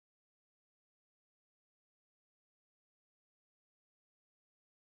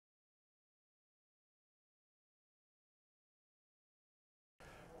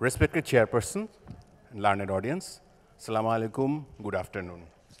Respected Chairperson and learned audience, Assalamu alaikum, good afternoon.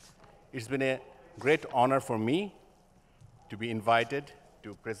 It's been a great honor for me to be invited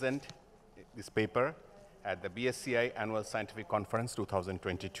to present this paper at the BSCI Annual Scientific Conference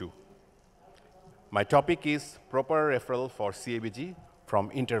 2022. My topic is proper referral for CABG from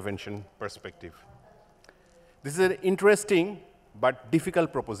intervention perspective. This is an interesting but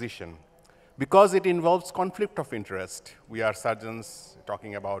difficult proposition because it involves conflict of interest. We are surgeons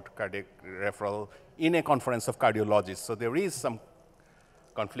talking about cardiac referral in a conference of cardiologists. So there is some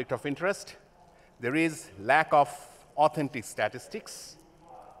conflict of interest. There is lack of authentic statistics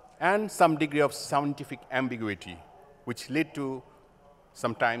and some degree of scientific ambiguity, which lead to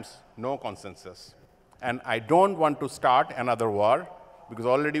sometimes no consensus. And I don't want to start another war because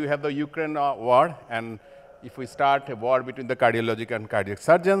already we have the Ukraine war, and if we start a war between the cardiologic and cardiac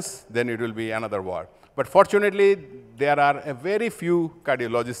surgeons, then it will be another war. But fortunately, there are a very few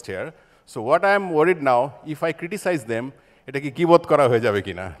cardiologists here. So what I am worried now, if I criticize them, এটা কি কিবোধ করা হয়ে যাবে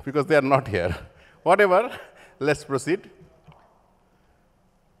কিনা, because they are not here. Whatever, let's proceed.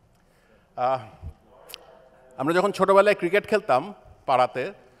 আমরা যখন ছোটবেলায় cricket খেলতাম পাড়াতে,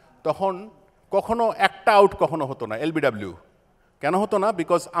 তখন কখনো একটা আউট কখনো হতো না, LBW. কেন হতো না?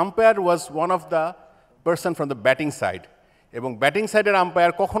 Because umpire was one of the person from the batting side. এবং ব্যাটিং সাইডের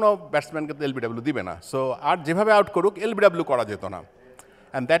আম্পায়ার কখনো ব্যাটসম্যানকে LBW দিবে না। সো আর যেভাবে আউট করুক LBW করা যেত না।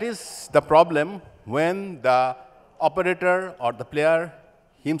 And that is the problem when the operator or the player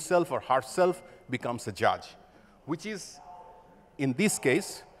himself or herself becomes a judge, which is in this case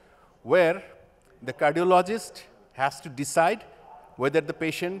where the cardiologist has to decide whether the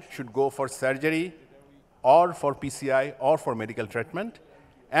patient should go for surgery or for PCI or for medical treatment,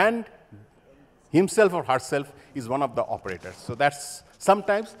 and himself or herself is one of the operators. So that's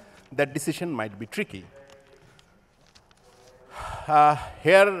sometimes that decision might be tricky.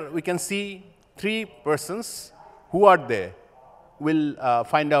 Here we can see three persons. Who are they? We'll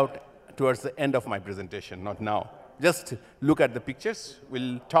find out towards the end of my presentation, not now. Just look at the pictures.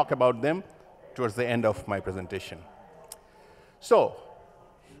 We'll talk about them towards the end of my presentation. So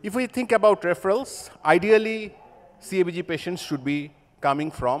if we think about referrals, ideally CABG patients should be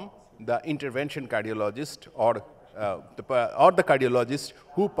coming from the intervention cardiologist or the cardiologist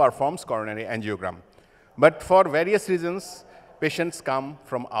who performs coronary angiogram. But for various reasons, patients come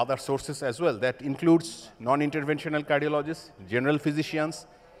from other sources as well. That includes non-interventional cardiologists, general physicians,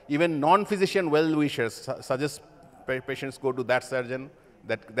 even non-physician well-wishers suggest patients go to that surgeon.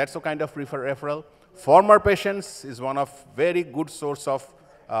 That's a kind of referral. Former patients is one of very good source of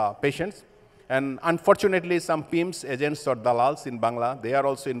patients. And unfortunately, some PIMS, agents or dalals in Bangla, they are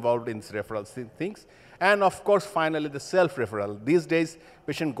also involved in referral things. And of course, finally, the self-referral. These days,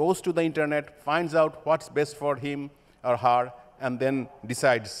 patient goes to the internet, finds out what's best for him or her, and then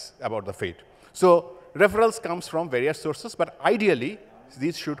decides about the fate. So referrals comes from various sources, but ideally,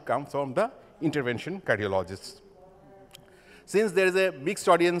 these should come from the intervention cardiologists. Since there is a mixed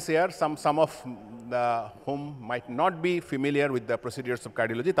audience here, some of whom might not be familiar with the procedures of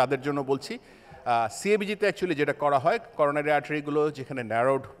cardiology, তাদের জন্য বলছি CABG তে actually যেটা করা হয়, coronary আর্টারিগুলো যেখানে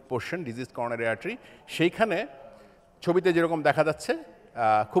narrowed portion, disease coronary artery, সেইখানে ছবিতে যেরকম দেখা যাচ্ছে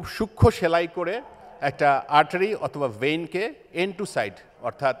খুব সূক্ষ্ম সেলাই করে একটা আর্টারি অথবা ভেইনকে এন্ড টু সাইড,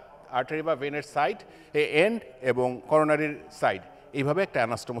 অর্থাৎ আর্টারি বা ভেইনের সাইড এন্ড এবং করোনারির সাইড, এইভাবে একটা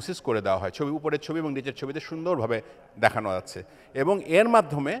অ্যানাস্টোমোসিস করে দেওয়া হয়। ছবি, উপরের ছবি এবং নিচের ছবিতে সুন্দরভাবে দেখানো যাচ্ছে। এবং এর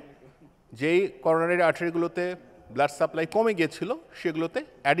মাধ্যমে যেই করোনারি আর্টারিগুলোতে ব্লাড সাপ্লাই কমে গিয়েছিল সেগুলোতে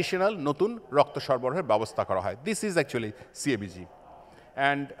অ্যাডিশনাল নতুন রক্ত সরবরাহের ব্যবস্থা করা হয়। This is actually CABG।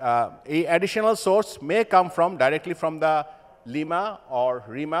 And এই additional source May come from directly from the lima or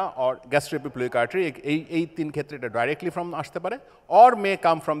Rima or গ্যাস্ট্রোএপিপ্লুইক artery, এই তিন ক্ষেত্রে এটা ডাইরেক্টলি ফ্রম আসতে পারে, or may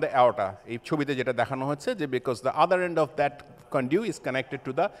come from the aorta. এই ছবিতে যেটা দেখানো হচ্ছে যে because the other end of that conduit is connected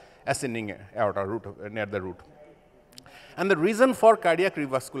to the ascending aorta root, near the root. And the reason for cardiac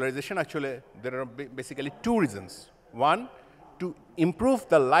revascularization, actually, there are basically two reasons. One, to improve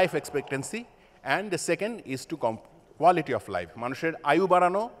the life expectancy, and the second is to quality of life. মানুষের আয়ু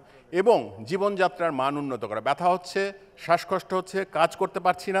বাড়ানো এবং জীবনযাত্রার মান উন্নত করা। ব্যথা হচ্ছে, শ্বাসকষ্ট হচ্ছে, কাজ করতে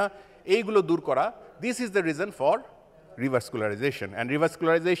পারছি না, এইগুলো দূর করা। This is the reason for revascularization. And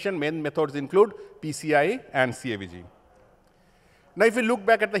revascularization main methods include PCI and CABG. Now, if you look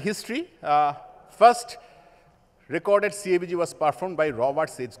back at the history, first recorded CABG was performed by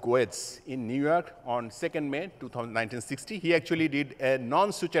Robert H. Goetz in New York on 2nd May 1960. He actually did a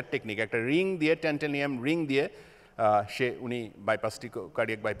non-suture technique, একটা ring দিয়ে, titanium ring দিয়ে সে উনি বাইপাসটি,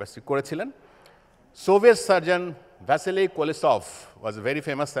 cardiac বাইপাসটি করেছিলেন। Soviet surgeon Vasily Kolesov was a very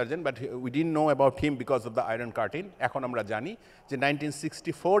famous surgeon, but we didn't know about him because of the Iron Curtain. এখন আমরা জানি যে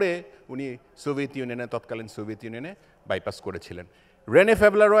 1964-এ উনি সোভিয়েত ইউনিয়নে তৎকালীন সোভিয়েত ইউনিয়নে বাইপাস করেছিলেন। Rene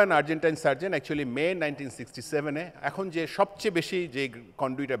ফেভলারো an Argentine surgeon actually মে 1967-এ এখন যে সবচেয়ে বেশি যে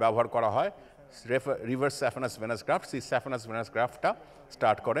কন্ডুইটে ব্যবহার করা হয় রিভার্স স্যাফানাস ভেনাস গ্রাফট, সেই স্যাফানাস ভেনাস গ্রাফটটা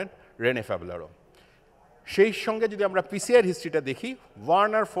স্টার্ট করেন রেনে ফেভলারো। সেই সঙ্গে যদি আমরা পিসিআইয়ের হিস্ট্রিটা দেখি,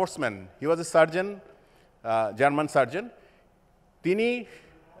 ওয়ার্নার ফোর্সম্যান, হি ওয়াজ এ সার্জন, জার্মান সার্জন। তিনি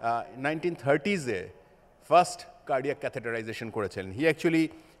 1930s-এ ফার্স্ট কার্ডিয়াক ক্যাথেটারাইজেশন করেছিলেন। হি অ্যাকচুয়ালি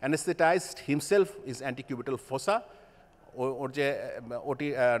অ্যানেস্থেটাইজড হিমসেলফ ইজ অ্যান্টিকিউবিটাল ফোসা। ওর যে ওটি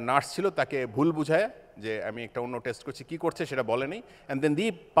নার্স ছিল তাকে ভুল বুঝায় যে আমি একটা অন্য টেস্ট করছি, কী করছে সেটা বলেনি। And then the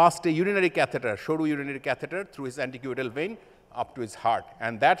past A urinary catheter, সরু urinary catheter through his অ্যান্টিকিউবিটাল vein up to his heart,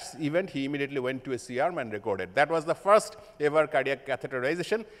 and that event he immediately went to a C-arm and recorded. That was the first ever cardiac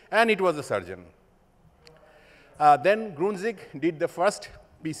catheterization, and it was a surgeon. Then Grunzig did the first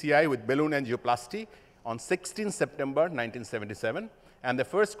PCI with balloon angioplasty on 16 September 1977, and the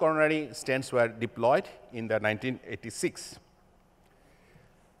first coronary stents were deployed in the 1986.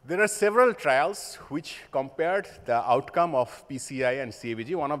 There are several trials which compared the outcome of PCI and CABG.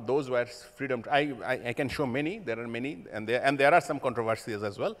 One of those were freedom. I can show many. There are many, and there are some controversies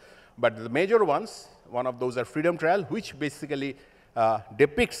as well. But the major ones, one of those are freedom trial, which basically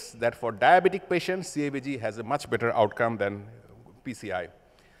depicts that for diabetic patients, CABG has a much better outcome than PCI.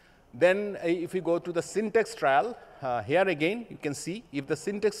 Then if we go to the syntax trial, here again, you can see if the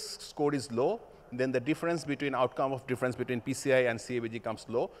syntax score is low, then the difference between outcome of difference between PCI and CABG comes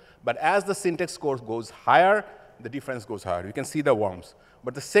low. But as the syntax score goes higher, the difference goes higher. You can see the worms.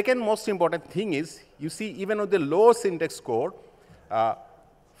 But the second most important thing is, you see even with the low syntax score,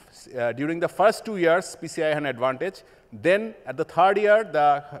 during the first 2 years, PCI had an advantage. Then at the third year, the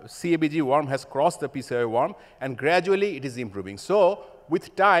CABG worm has crossed the PCI worm, and gradually it is improving. So with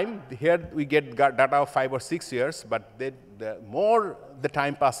time, here we get data of 5 or 6 years, but the more the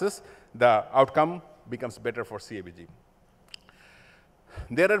time passes, the outcome becomes better for CABG.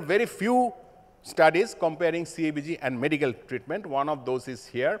 There are very few studies comparing CABG and medical treatment. One of those is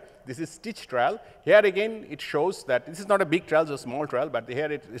here. This is Stitch trial. Here again, it shows that this is not a big trial, it's a small trial, but here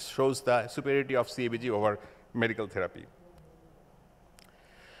it shows the superiority of CABG over medical therapy.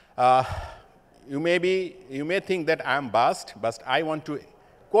 You may think that I am biased, but I want to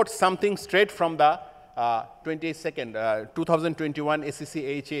quote something straight from the 2021 SEC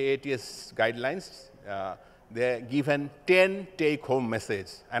AHA-ATS guidelines. They're given 10 take-home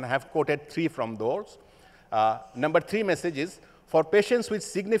messages, and I have quoted 3 from those. Number 3 message is, for patients with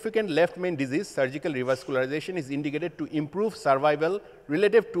significant left main disease, surgical revascularization is indicated to improve survival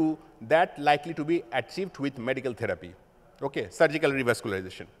relative to that likely to be achieved with medical therapy. Okay, surgical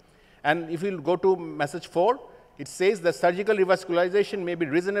revascularization. And if you go to message 4, it says that surgical revascularization may be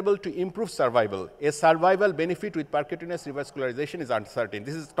reasonable to improve survival. A survival benefit with percutaneous revascularization is uncertain.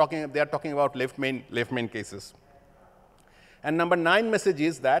 This is they are talking about left main cases. And number 9 message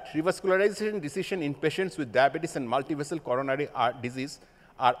is that revascularization decision in patients with diabetes and multivessel coronary disease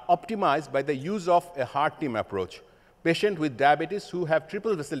are optimized by the use of a heart team approach. Patients with diabetes who have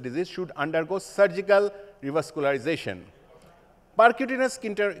triple vessel disease should undergo surgical revascularization.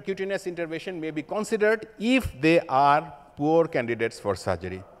 Percutaneous intervention may be considered if they are poor candidates for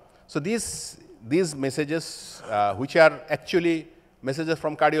surgery. So these messages, which are actually messages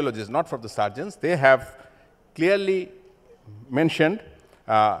from cardiologists, not from the surgeons, they have clearly mentioned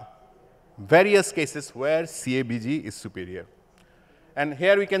various cases where CABG is superior. And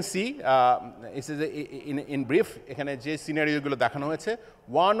here we can see, in brief, এখানে যে সিনারিওগুলো দেখানো হয়েছে,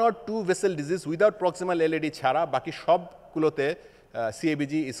 1 or 2 vessel disease without proximal LAD ছাড়া বাকি সবগুলোতে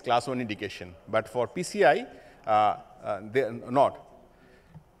CABG is class 1 indication, but for PCI, they are not.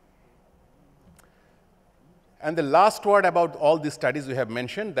 And the last word about all these studies we have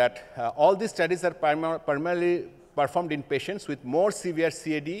mentioned that all these studies are primarily performed in patients with more severe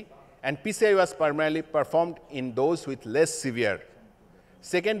CAD, and PCI was primarily performed in those with less severe.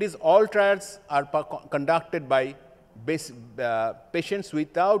 Second is all trials are conducted by patients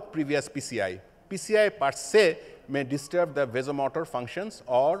without previous PCI. PCI per se may disturb the vasomotor functions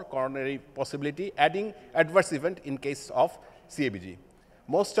or coronary possibility, adding adverse event in case of CABG.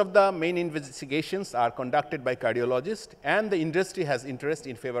 Most of the main investigations are conducted by cardiologists, and the industry has interest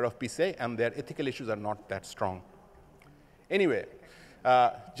in favor of PCI, and their ethical issues are not that strong. Anyway,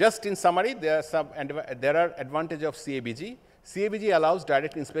 just in summary, there are advantages of CABG. CABG allows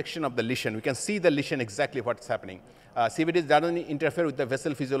direct inspection of the lesion. We can see the lesion exactly what's happening. CABG doesn't interfere with the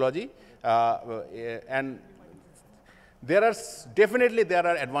vessel physiology, and Definitely there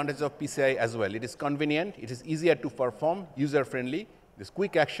are advantages of PCI as well. It is convenient, it is easier to perform, user-friendly, there's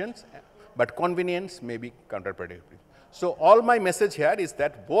quick actions, but convenience may be counterproductive. So all my message here is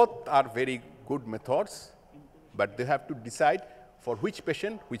that both are very good methods, but they have to decide for which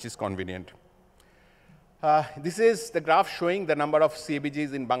patient, which is convenient. This is the graph showing the number of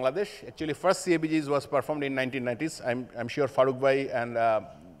CABGs in Bangladesh. Actually, first CABGs was performed in 1990s. I'm sure Faruque bhai and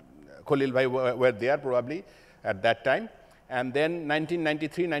Khalil bhai were there probably at that time. And then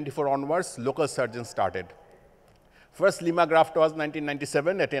 1993-94 onwards, local surgeons started. First Lima graft was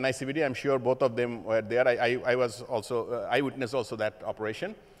 1997 at NICVD. I'm sure both of them were there. I was also, I witnessed also that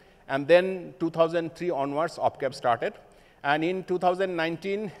operation. And then 2003 onwards, OPCAB started. And in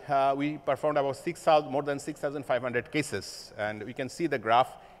 2019, we performed about more than 6,500 cases. And we can see the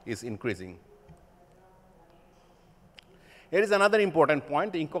graph is increasing. Here is another important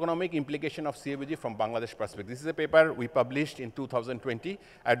point, the economic implication of CABG from Bangladesh perspective. This is a paper we published in 2020.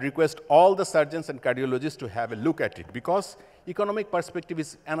 I'd request all the surgeons and cardiologists to have a look at it because economic perspective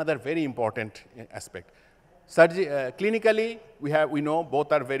is another very important aspect. Clinically, we know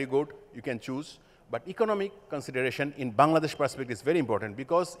both are very good, you can choose, but economic consideration in Bangladesh perspective is very important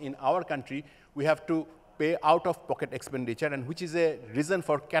because in our country, we have to pay out-of-pocket expenditure and which is a reason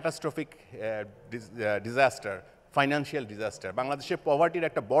for catastrophic disaster. Financial disaster. বাংলাদেশে পভার্টির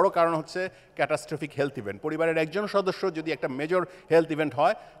একটা বড় কারণ হচ্ছে catastrophic health event পরিবারের একজন সদস্য যদি একটা মেজর হেলথ ইভেন্ট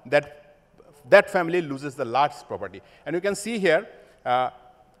হয় that family loses the large property and you can see here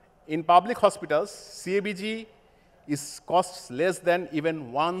in public hospitals CABG is costs less than even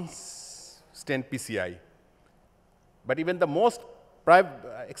one stent PCI but even the most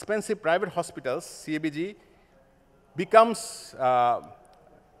expensive private hospitals CABG becomes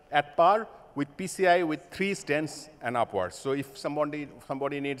at par with PCI with 3 stents and upwards. So if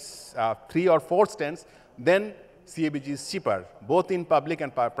somebody needs 3 or 4 stents, then CABG is cheaper, both in public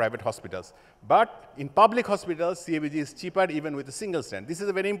and private hospitals. But in public hospitals, CABG is cheaper even with a single stent. This is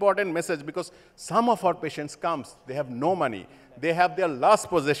a very important message because some of our patients comes, they have no money. They have their last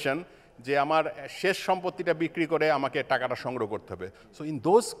possession, যে আমার শেষ সম্পত্তিটা বিক্রি করে আমাকে টাকাটা সংগ্রহ করতে হবে. So in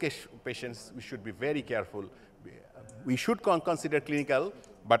those patients, we should be very careful. We should consider clinical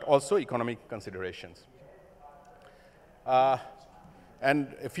but also economic considerations. And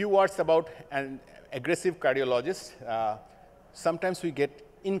a few words about an aggressive cardiologist. Sometimes we get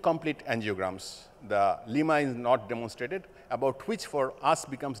incomplete angiograms. The Lima is not demonstrated, about which for us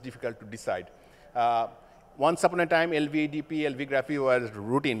becomes difficult to decide. Once upon a time, LVADP, LVgraphy was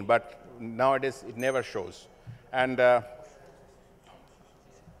routine, but nowadays it never shows. And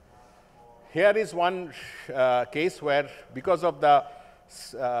here is one case where because of the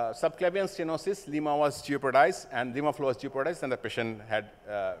subclavian stenosis, Lima was jeopardized and Lima flow was jeopardized and the patient had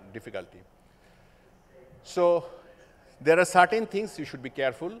difficulty. So there are certain things you should be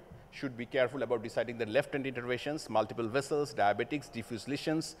careful about deciding the left-hand interventions, multiple vessels, diabetics, diffuse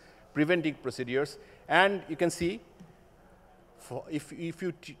lesions, preventing procedures. And you can see if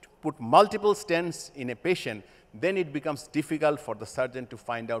you put multiple stents in a patient, then it becomes difficult for the surgeon to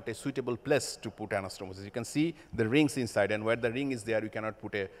find out a suitable place to put anastomosis. You can see the rings inside, and where the ring is there, you cannot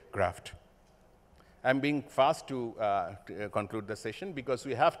put a graft. I'm being fast to conclude the session because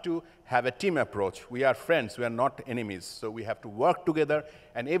we have to have a team approach. We are friends, we are not enemies. So we have to work together,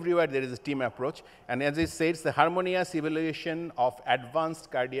 and everywhere there is a team approach. And as I said, it's the harmonious evaluation of advanced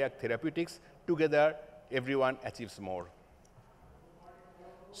cardiac therapeutics. Together, everyone achieves more.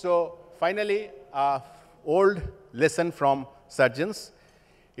 So finally, old lesson from surgeons.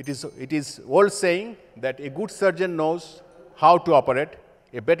 It is old saying that a good surgeon knows how to operate,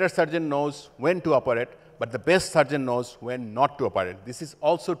 a better surgeon knows when to operate, but the best surgeon knows when not to operate. This is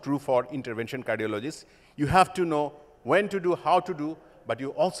also true for intervention cardiologists. You have to know when to do, how to do, but you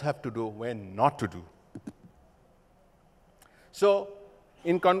also have to do when not to do. So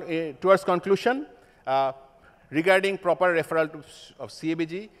towards conclusion, regarding proper referral of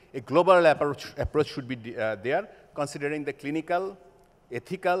CABG, a global approach should be there, considering the clinical,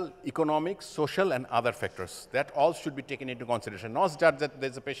 ethical, economic, social, and other factors. That all should be taken into consideration. Not just that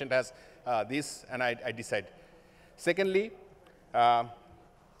there's a patient has this and I decide. Secondly,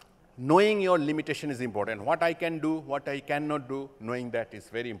 knowing your limitation is important. What I can do, what I cannot do, knowing that is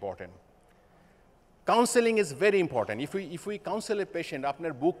very important. Counseling is very important. If we counsel a patient,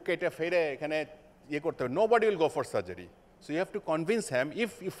 আপনার বুক কেটে ফেরে এখানে nobody will go for surgery. So you have to convince him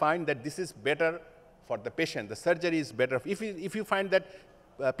if you find that this is better for the patient, the surgery is better. If you find that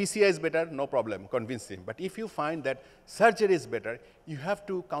PCI is better, no problem, convince him. But if you find that surgery is better, you have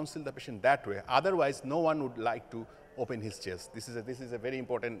to counsel the patient that way. Otherwise, no one would like to open his chest. This is a very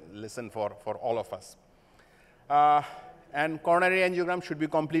important lesson for all of us. And coronary angiogram should be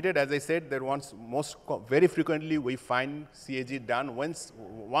completed. As I said, very frequently we find CAG done.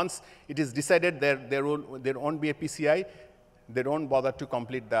 Once it is decided there won't be a PCI, they don't bother to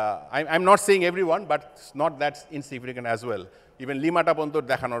complete the, I'm not saying everyone, but it's not that insignificant as well. Even Lima ta ponto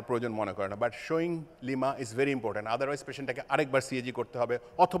dekhanor proyojon mone kore na, but showing Lima is very important. Otherwise, patient take arekbar CAG korte hobe,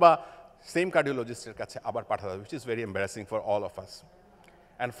 othoba same cardiologist er kache abar pathate hobe, which is very embarrassing for all of us.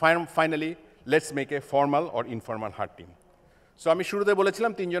 And finally, let's make a formal or informal heart team. So আমি শুরুতে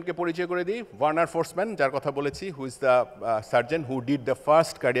বলেছিলাম তিনজনকে পরিচয় করে দিই Warner ফোর্সম্যান যার কথা বলেছি who is the surgeon who did the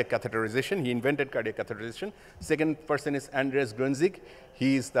first cardiac catheterization. He invented cardiac catheterization. Second person is Andreas Grunzig. He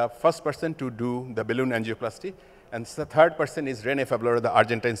is the first person to do the balloon angioplasty. And the third person is René Favaloro, the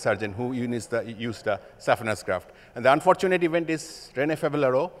Argentine surgeon who used the saphenous graft. And the unfortunate event is René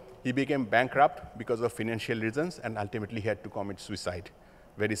Favaloro, he became bankrupt because of financial reasons and ultimately he had to commit suicide.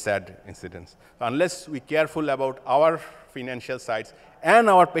 Very sad incidents. So unless we're careful about our financial sides and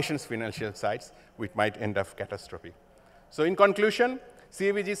our patients' financial sides, we might end up catastrophe. So in conclusion,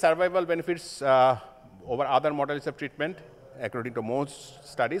 CABG survival benefits over other modalities of treatment, according to most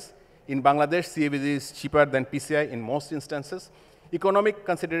studies. In Bangladesh, CABG is cheaper than PCI in most instances. Economic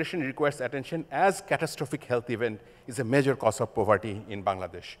consideration requires attention as catastrophic health event is a major cause of poverty in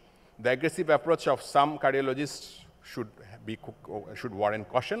Bangladesh. The aggressive approach of some cardiologists should warrant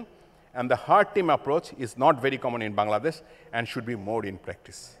caution, and the heart team approach is not very common in Bangladesh and should be more in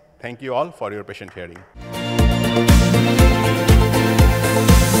practice. Thank you all for your patient hearing.